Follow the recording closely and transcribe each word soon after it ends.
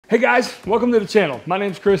Hey guys, welcome to the channel. My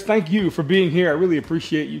name's Chris. Thank you for being here. I really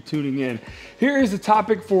appreciate you tuning in. Here is the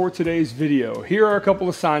topic for today's video. Here are a couple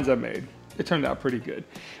of signs I made. It turned out pretty good.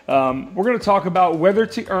 We're going to talk about whether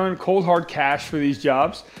to earn cold hard cash for these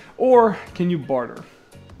jobs or can you barter.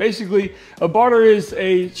 Basically, a barter is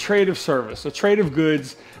a trade of service, a trade of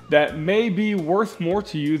goods that may be worth more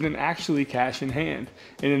to you than actually cash in hand.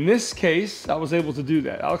 And in this case, I was able to do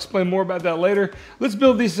that. I'll explain more about that later. Let's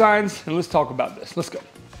build these signs and let's talk about this. Let's go.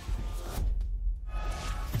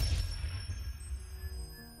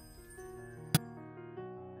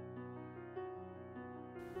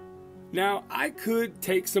 Now, I could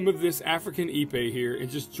take some of this African Ipe here and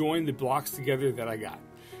just join the blocks together that I got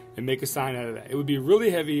and make a sign out of that. It would be really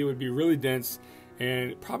heavy, it would be really dense,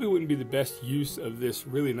 and it probably wouldn't be the best use of this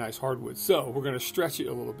really nice hardwood. So we're gonna stretch it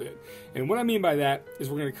a little bit. And what I mean by that is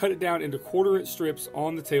we're gonna cut it down into 1/4-inch strips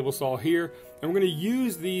on the table saw here, and we're gonna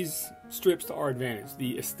use these strips to our advantage,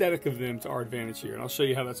 the aesthetic of them to our advantage here, and I'll show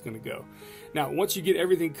you how that's gonna go. Now, once you get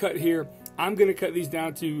everything cut here, I'm gonna cut these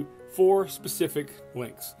down to 4 specific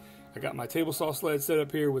lengths. I got my table saw sled set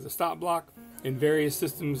up here with a stop block and various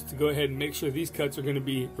systems to go ahead and make sure these cuts are going to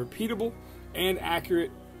be repeatable and accurate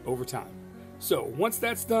over time. So once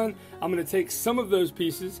that's done, I'm going to take some of those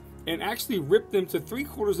pieces and actually rip them to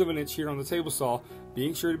 3/4 of an inch here on the table saw,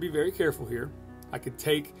 being sure to be very careful here. I could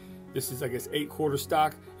take, this is I guess 8/4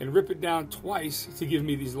 stock, and rip it down twice to give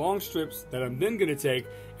me these long strips that I'm then going to take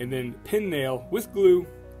and then pin nail with glue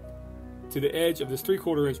to the edge of this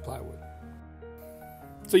 3/4 inch plywood.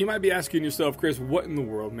 So you might be asking yourself, Chris, what in the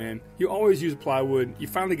world, man? You always use plywood. You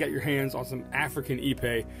finally got your hands on some African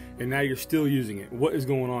Ipe, and now you're still using it. What is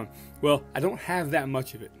going on? Well, I don't have that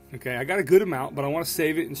much of it, okay? I got a good amount, but I want to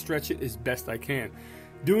save it and stretch it as best I can.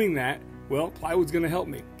 Doing that, well, plywood's going to help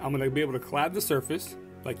me. I'm going to be able to clad the surface,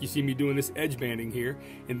 like you see me doing this edge banding here,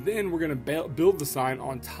 and then we're going to build the sign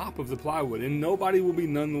on top of the plywood, and nobody will be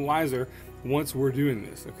none the wiser once we're doing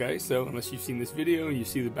this, okay? So unless you've seen this video and you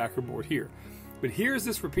see the backer board here. But here's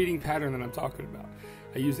this repeating pattern that I'm talking about.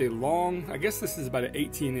 I use a long, I guess this is about an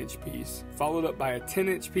 18-inch piece, followed up by a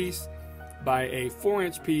 10-inch piece, by a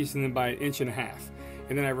 4-inch piece, and then by 1.5 inches.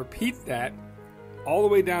 And then I repeat that all the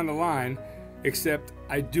way down the line, except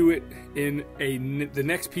I do it in the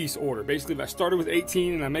next piece order. Basically, if I started with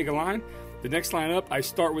 18 and I make a line, the next line up, I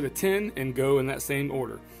start with a 10 and go in that same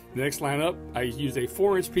order. The next line up, I use a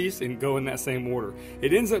 4-inch piece and go in that same order.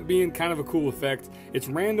 It ends up being kind of a cool effect. It's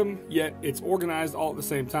random, yet it's organized all at the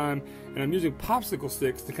same time. And I'm using popsicle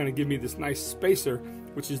sticks to kind of give me this nice spacer,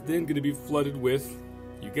 which is then going to be flooded with,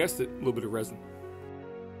 you guessed it, a little bit of resin.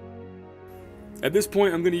 At this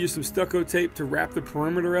point, I'm going to use some stucco tape to wrap the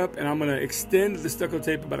perimeter up, and I'm going to extend the stucco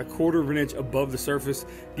tape about 1/4 of an inch above the surface,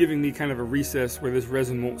 giving me kind of a recess where this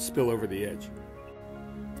resin won't spill over the edge.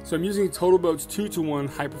 So I'm using Total Boat's 2-to-1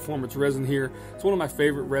 high performance resin here. It's one of my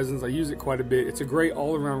favorite resins. I use it quite a bit. It's a great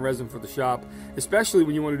all-around resin for the shop, especially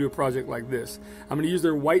when you want to do a project like this. I'm going to use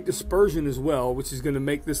their white dispersion as well, which is going to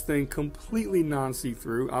make this thing completely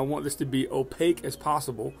non-see-through. I want this to be opaque as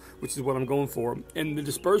possible, which is what I'm going for. And the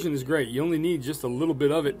dispersion is great. You only need just a little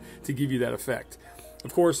bit of it to give you that effect.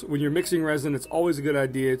 Of course, when you're mixing resin, it's always a good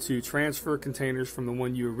idea to transfer containers from the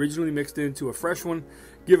one you originally mixed into a fresh one.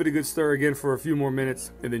 Give it a good stir again for a few more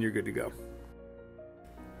minutes, and then you're good to go.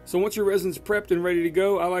 So once your resin's prepped and ready to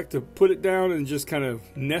go, I like to put it down and just kind of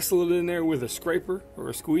nestle it in there with a scraper or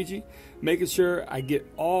a squeegee, making sure I get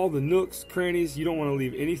all the nooks, crannies. You don't want to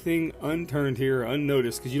leave anything unturned here or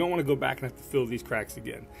unnoticed, because you don't want to go back and have to fill these cracks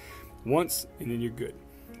again. Once, and then you're good.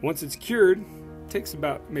 Once it's cured, it takes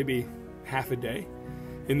about maybe half a day.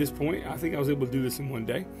 In this point, I think I was able to do this in 1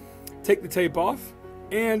 day. Take the tape off,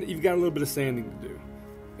 and you've got a little bit of sanding to do.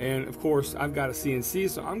 And of course, I've got a CNC,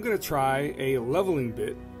 so I'm going to try a leveling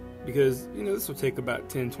bit, because you know this will take about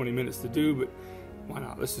 10-20 minutes to do, but why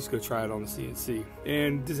not? Let's just go try it on the CNC.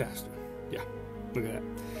 And disaster. Yeah, look at that.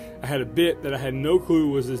 I had a bit that I had no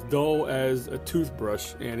clue was as dull as a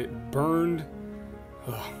toothbrush, and it burned.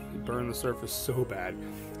 It burned the surface so bad.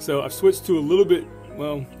 So I've switched to a little bit,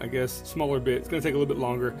 well, I guess smaller bit. It's going to take a little bit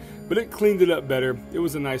longer, but it cleaned it up better. It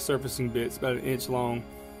was a nice surfacing bit. It's about 1 inch long,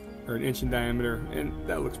 or 1 inch in diameter, and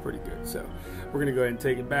that looks pretty good. So we're going to go ahead and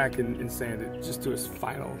take it back and sand it just to its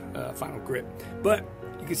final grip. But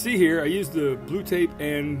you can see here, I used the blue tape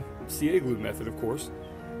and CA glue method, of course,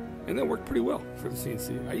 and that worked pretty well for the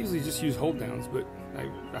CNC. I usually just use hold downs, but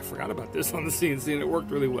I forgot about this on the CNC, and it worked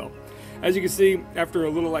really well. As you can see, after a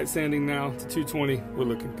little light sanding now to 220, we're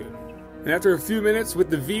looking good. And after a few minutes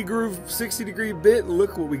with the V-Groove 60-degree bit,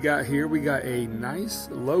 look what we got here. We got a nice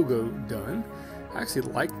logo done. I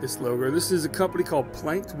actually like this logo. This is a company called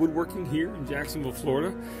Planked Woodworking here in Jacksonville,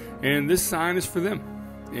 Florida, and this sign is for them.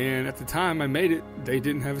 And at the time I made it, they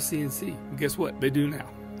didn't have a CNC. And guess what? They do now.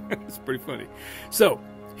 It's pretty funny. So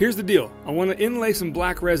here's the deal. I want to inlay some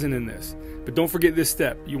black resin in this, but don't forget this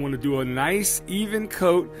step. You want to do a nice even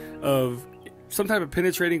coat of some type of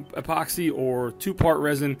penetrating epoxy or two-part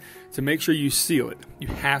resin to make sure you seal it. You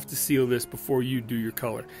have to seal this before you do your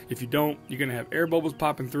color. If you don't, you're going to have air bubbles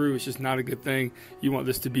popping through. It's just not a good thing. You want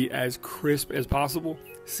this to be as crisp as possible.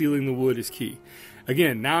 Sealing the wood is key.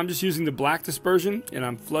 Again, now I'm just using the black dispersion and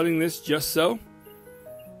I'm flooding this just so.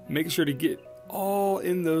 Making sure to get all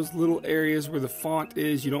in those little areas where the font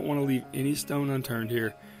is. You don't want to leave any stone unturned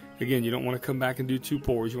here. Again, you don't want to come back and do two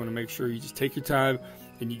pours. You want to make sure you just take your time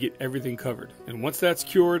and you get everything covered. And once that's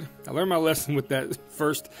cured, I learned my lesson with that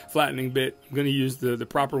first flattening bit. I'm going to use the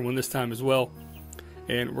proper one this time as well.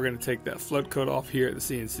 And we're going to take that flood coat off here at the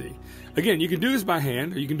CNC. Again, you can do this by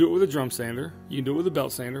hand, or you can do it with a drum sander. You can do it with a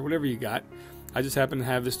belt sander, whatever you got. I just happen to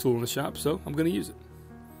have this tool in the shop, so I'm going to use it.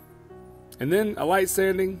 And then a light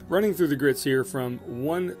sanding, running through the grits here from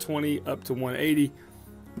 120 up to 180.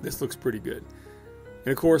 This looks pretty good.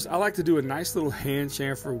 And of course, I like to do a nice little hand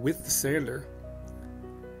chamfer with the sander.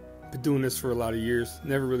 Been doing this for a lot of years.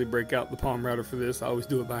 Never really break out the palm router for this. I always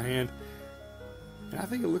do it by hand. And I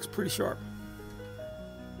think it looks pretty sharp.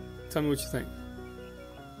 Tell me what you think.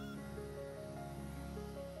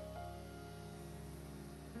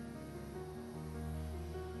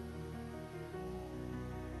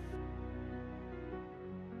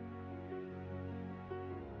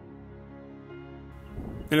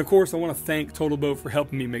 And of course, I want to thank Total Boat for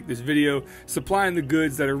helping me make this video, supplying the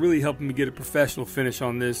goods that are really helping me get a professional finish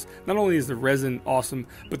on this. Not only is the resin awesome,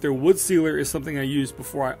 but their wood sealer is something I use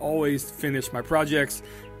before I always finish my projects.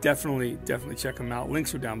 Definitely check them out.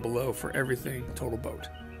 Links are down below for everything Total Boat.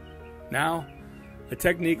 Now, a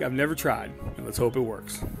technique I've never tried, and let's hope it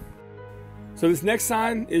works. So this next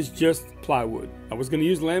sign is just plywood. I was going to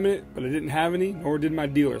use laminate, but I didn't have any, nor did my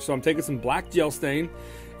dealer. So I'm taking some black gel stain,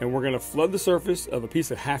 and we're going to flood the surface of a piece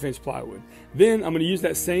of 1/2-inch plywood. Then I'm going to use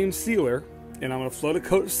that same sealer, and I'm going to flood a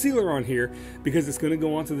coat of sealer on here because it's going to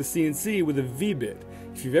go onto the CNC with a V-bit.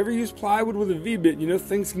 If you've ever used plywood with a V-bit, you know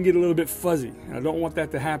things can get a little bit fuzzy, and I don't want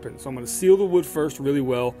that to happen. So I'm going to seal the wood first really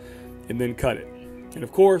well, and then cut it. And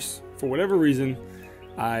of course, for whatever reason,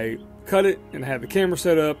 I cut it, and I had the camera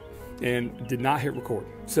set up, and did not hit record.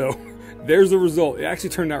 So there's the result. It actually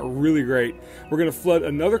turned out really great. We're going to flood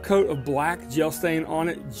another coat of black gel stain on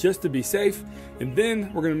it just to be safe. And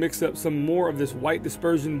then we're going to mix up some more of this white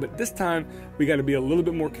dispersion, but this time we got to be a little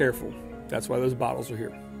bit more careful. That's why those bottles are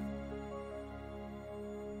here.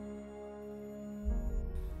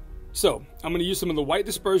 So I'm going to use some of the white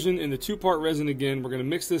dispersion in the two-part resin again. We're going to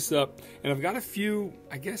mix this up, and I've got a few,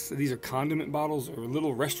 I guess these are condiment bottles or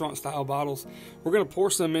little restaurant style bottles. We're going to pour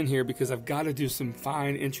some in here because I've got to do some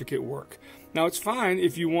fine, intricate work. Now it's fine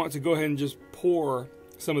if you want to go ahead and just pour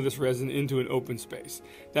some of this resin into an open space.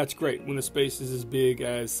 That's great when the space is as big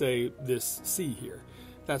as, say, this C here.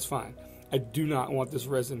 That's fine. I do not want this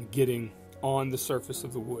resin getting on the surface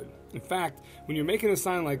of the wood. In fact, when you're making a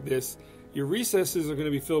sign like this, your recesses are going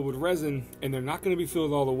to be filled with resin, and they're not going to be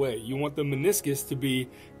filled all the way. You want the meniscus to be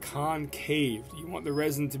concave. You want the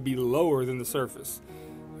resin to be lower than the surface.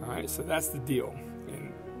 All right, so that's the deal.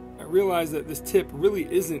 And I realize that this tip really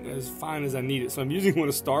isn't as fine as I need it, so I'm using one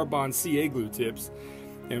of Starbond CA glue tips,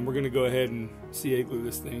 and we're going to go ahead and CA glue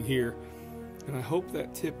this thing here. And I hope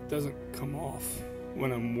that tip doesn't come off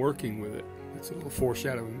when I'm working with it. That's a little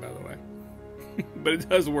foreshadowing, by the way. But it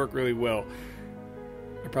does work really well.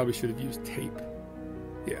 I probably should have used tape.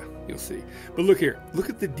 Yeah, you'll see. But look here. Look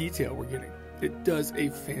at the detail we're getting. It does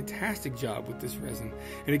a fantastic job with this resin.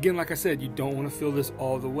 And again, like I said, you don't want to fill this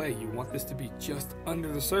all the way. You want this to be just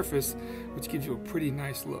under the surface, which gives you a pretty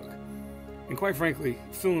nice look. And quite frankly,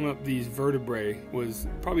 filling up these vertebrae was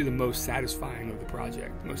probably the most satisfying of the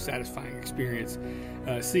project, the most satisfying experience,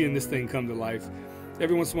 seeing this thing come to life.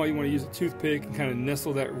 Every once in a while you want to use a toothpick and kind of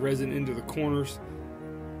nestle that resin into the corners.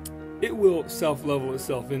 It will self-level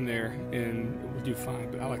itself in there and it will do fine,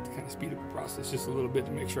 but I like to kind of speed up the process just a little bit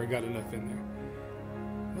to make sure I got enough in there.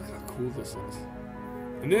 Look how cool this is.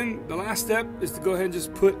 And then the last step is to go ahead and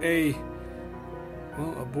just put a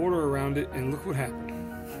border around it, and look what happened.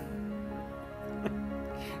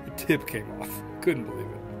 The tip came off. Couldn't believe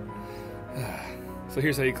it. So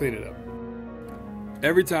here's how you clean it up.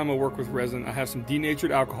 Every time I work with resin, I have some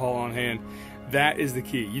denatured alcohol on hand. That is the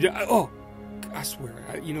key. I swear,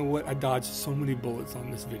 you know what? I dodged so many bullets on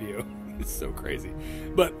this video. It's so crazy.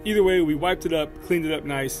 But either way, we wiped it up, cleaned it up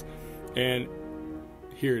nice, and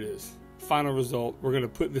here it is. Final result. We're going to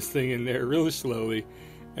put this thing in there really slowly,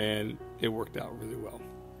 and it worked out really well.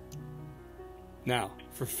 Now,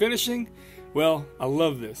 for finishing, Well, I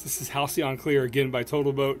love this. This is Halcyon Clear again by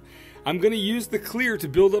Total Boat. I'm going to use the clear to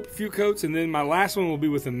build up a few coats, and then my last one will be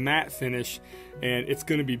with a matte finish, and it's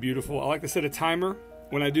going to be beautiful. I like to set a timer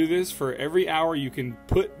when I do this. For every hour, you can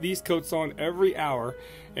put these coats on every hour,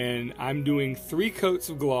 and I'm doing 3 coats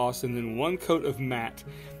of gloss and then 1 coat of matte.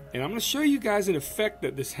 And I'm going to show you guys an effect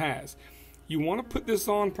that this has. You want to put this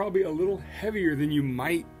on probably a little heavier than you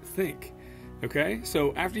might think. Okay,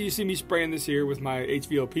 so after you see me spraying this here with my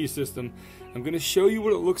HVLP system, I'm going to show you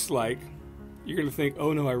what it looks like. You're going to think,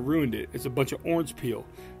 oh no, I ruined it. It's a bunch of orange peel.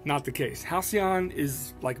 Not the case. Halcyon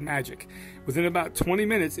is like magic. Within about 20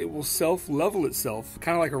 minutes, it will self-level itself,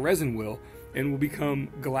 kind of like a resin will, and will become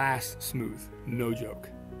glass smooth. No joke.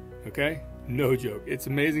 Okay? No joke. It's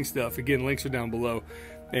amazing stuff. Again, links are down below,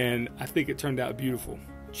 and I think it turned out beautiful.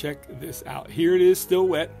 Check this out. Here it is, still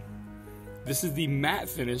wet. This is the matte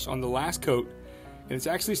finish on the last coat, and it's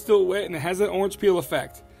actually still wet, and it has that orange peel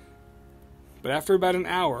effect. But after about an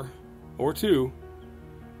hour or 2,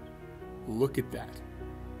 look at that.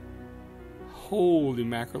 Holy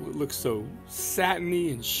mackerel, it looks so satiny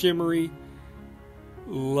and shimmery.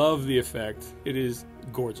 Love the effect. It is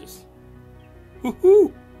gorgeous.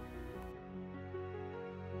 Woohoo!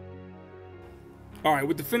 All right,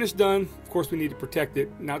 with the finish done, of course we need to protect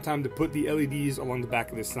it. Now time to put the LEDs along the back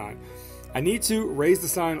of this sign. I need to raise the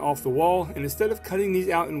sign off the wall, and instead of cutting these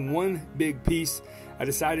out in one big piece, I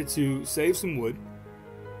decided to save some wood,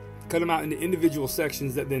 cut them out into individual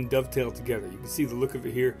sections that then dovetail together. You can see the look of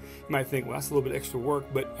it here. You might think, well, that's a little bit extra work,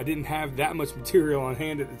 but I didn't have that much material on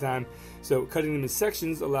hand at the time, so cutting them in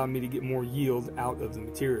sections allowed me to get more yield out of the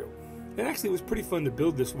material. And actually it was pretty fun to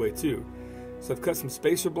build this way too. So I've cut some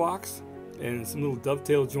spacer blocks and some little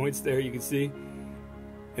dovetail joints there, you can see.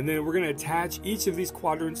 And then we're going to attach each of these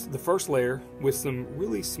quadrants to the first layer with some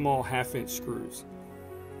really small 1/2-inch screws.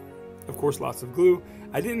 Of course, lots of glue.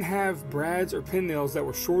 I didn't have brads or pin nails that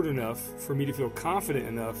were short enough for me to feel confident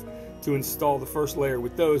enough to install the first layer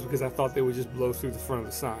with those, because I thought they would just blow through the front of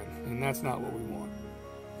the sign, and that's not what we want.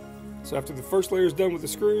 So after the first layer is done with the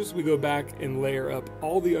screws, we go back and layer up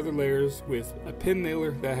all the other layers with a pin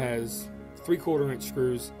nailer that has 3/4-inch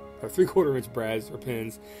screws, or 3/4-inch brads or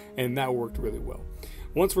pins, and that worked really well.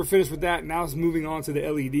 Once we're finished with that, now it's moving on to the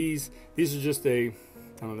LEDs. These are just I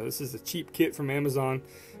don't know, this is a cheap kit from Amazon,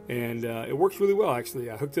 and it works really well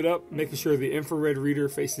actually. I hooked it up, making sure the infrared reader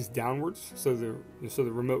faces downwards so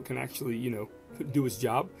the remote can actually, you know, do its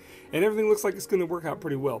job. And everything looks like it's going to work out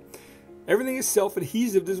pretty well. Everything is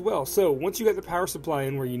self-adhesive as well. So once you got the power supply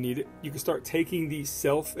in where you need it, you can start taking the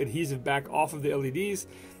self-adhesive back off of the LEDs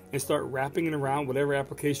and start wrapping it around whatever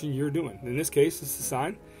application you're doing. In this case, it's the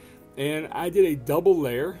sign. And I did a double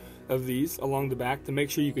layer of these along the back to make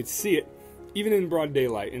sure you could see it even in broad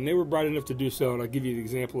daylight, and they were bright enough to do so, and I'll give you an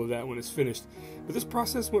example of that when it's finished. But this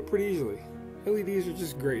process went pretty easily. LEDs are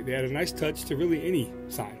just great. They add a nice touch to really any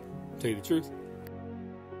sign, to tell you the truth.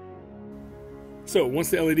 So once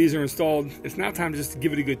the LEDs are installed, it's now time just to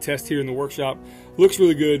give it a good test here in the workshop. Looks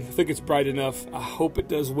really good. I think it's bright enough. I hope it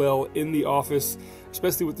does well in the office,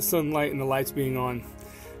 especially with the sunlight and the lights being on.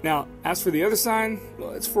 Now, as for the other sign,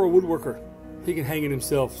 well, it's for a woodworker. He can hang it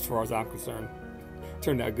himself as far as I'm concerned.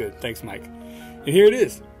 Turned out good. Thanks, Mike. And here it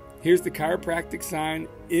is. Here's the chiropractic sign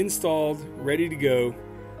installed, ready to go.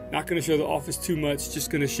 Not going to show the office too much, just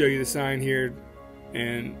going to show you the sign here.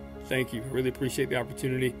 And thank you. Really appreciate the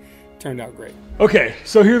opportunity. Turned out great. Okay,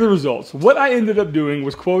 so here are the results. What I ended up doing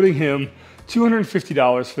was quoting him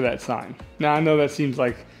 $250 for that sign. Now, I know that seems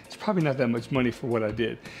like it's probably not that much money for what I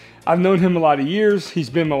did. I've known him a lot of years. He's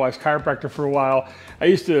been my wife's chiropractor for a while. I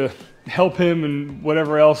used to help him and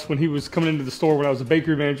whatever else when he was coming into the store when I was a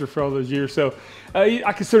bakery manager for all those years. So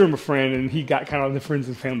I consider him a friend, and he got kind of the friends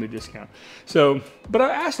and family discount. So, but I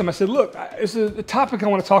asked him, I said, look, it's the topic I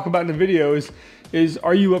want to talk about in the video is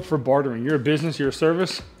are you up for bartering? You're a business, you're a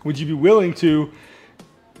service. Would you be willing to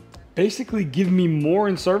basically give me more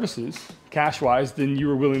in services, cash-wise, than you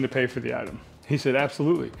were willing to pay for the item? He said,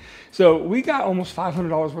 absolutely. So we got almost $500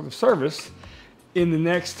 worth of service in the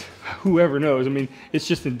next, whoever knows. I mean, it's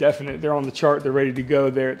just indefinite. They're on the chart. They're ready to go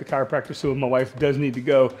there at the chiropractor. So if my wife does need to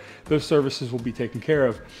go, those services will be taken care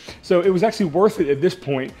of. So it was actually worth it at this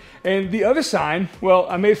point. And the other sign, well,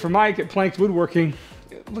 I made for Mike at Planked Woodworking.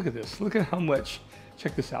 Look at this. Look at how much.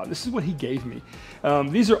 Check this out. This is what he gave me.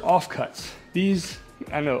 These are offcuts. These,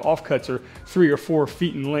 I know, offcuts are 3 or 4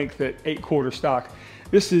 feet in length at 8/4 stock.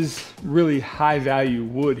 This is really high value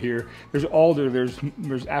wood here. There's alder,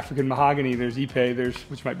 there's African mahogany, there's ipe,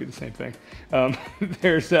 which might be the same thing.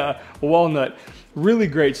 There's walnut. Really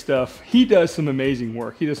great stuff. He does some amazing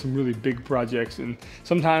work. He does some really big projects, and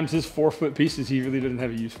sometimes his 4-foot pieces he really doesn't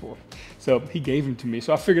have a use for. So he gave them to me.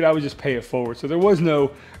 So I figured I would just pay it forward. So there was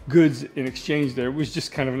no goods in exchange there. It was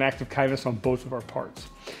just kind of an act of kindness on both of our parts.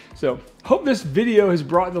 So hope this video has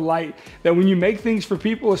brought to light that when you make things for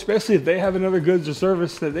people, especially if they have another goods or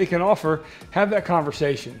service that they can offer, have that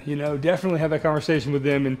conversation. You know, definitely have that conversation with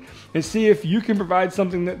them and see if you can provide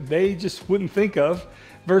something that they just wouldn't think of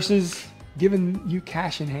versus giving you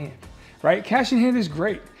cash in hand, right? Cash in hand is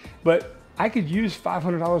great, but I could use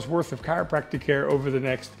 $500 worth of chiropractic care over the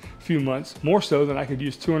next few months, more so than I could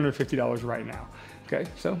use $250 right now. Okay,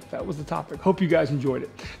 so that was the topic. Hope you guys enjoyed it.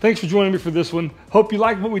 Thanks for joining me for this one. Hope you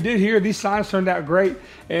liked what we did here. These signs turned out great.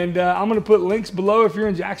 And I'm gonna put links below if you're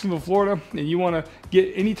in Jacksonville, Florida, and you wanna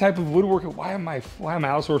get any type of woodworking. Why am I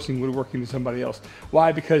outsourcing woodworking to somebody else?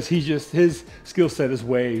 Why? Because his skill set is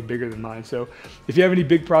way bigger than mine. So if you have any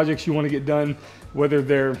big projects you wanna get done, whether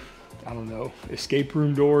they're, I don't know, escape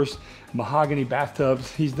room doors, mahogany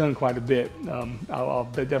bathtubs, he's done quite a bit. I'll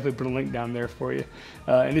definitely put a link down there for you.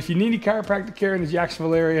 And if you need any chiropractic care in the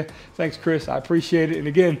Jacksonville area, thanks, Chris. I appreciate it. And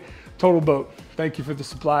again, Total Boat, thank you for the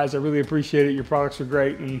supplies. I really appreciate it. Your products are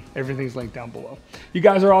great, and everything's linked down below. You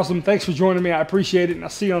guys are awesome. Thanks for joining me. I appreciate it, and I'll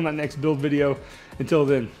see you on that next build video. Until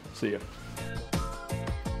then, see ya.